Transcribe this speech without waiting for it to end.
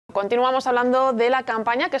Continuamos hablando de la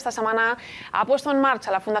campaña que esta semana ha puesto en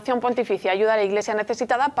marcha la Fundación Pontificia Ayuda a la Iglesia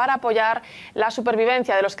Necesitada para apoyar la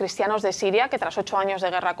supervivencia de los cristianos de Siria, que tras 8 años de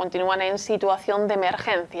guerra continúan en situación de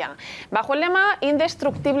emergencia. Bajo el lema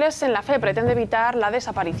Indestructibles en la Fe, pretende evitar la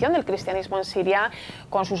desaparición del cristianismo en Siria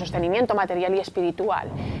con su sostenimiento material y espiritual.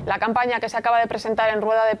 La campaña, que se acaba de presentar en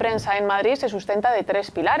rueda de prensa en Madrid, se sustenta de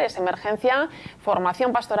 3 pilares: emergencia,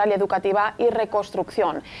 formación pastoral y educativa y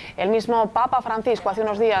reconstrucción. El mismo Papa Francisco hace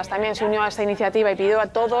unos días también se unió a esta iniciativa y pidió a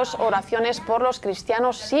todos oraciones por los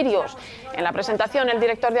cristianos sirios. En la presentación, el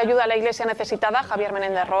director de Ayuda a la Iglesia Necesitada, Javier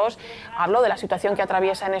Menéndez Ros, habló de la situación que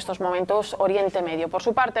atraviesa en estos momentos Oriente Medio. Por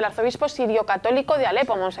su parte, el arzobispo sirio católico de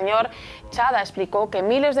Alepo, Monseñor Chada, explicó que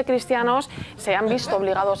miles de cristianos se han visto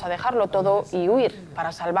obligados a dejarlo todo y huir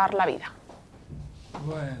para salvar la vida.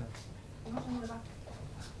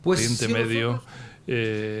 Oriente Medio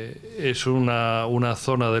es una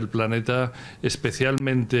zona del planeta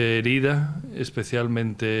especialmente herida,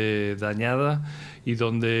 especialmente dañada, y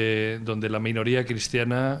donde la minoría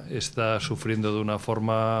cristiana está sufriendo de una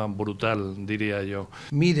forma brutal, diría yo.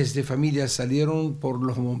 Miles de familias salieron por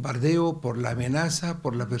los bombardeos, por la amenaza,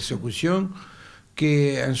 por la persecución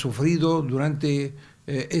que han sufrido durante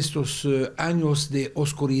estos años de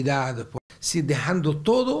oscuridad, dejando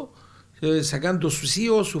todo, sacando sus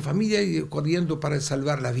hijos, su familia y corriendo para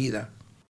salvar la vida.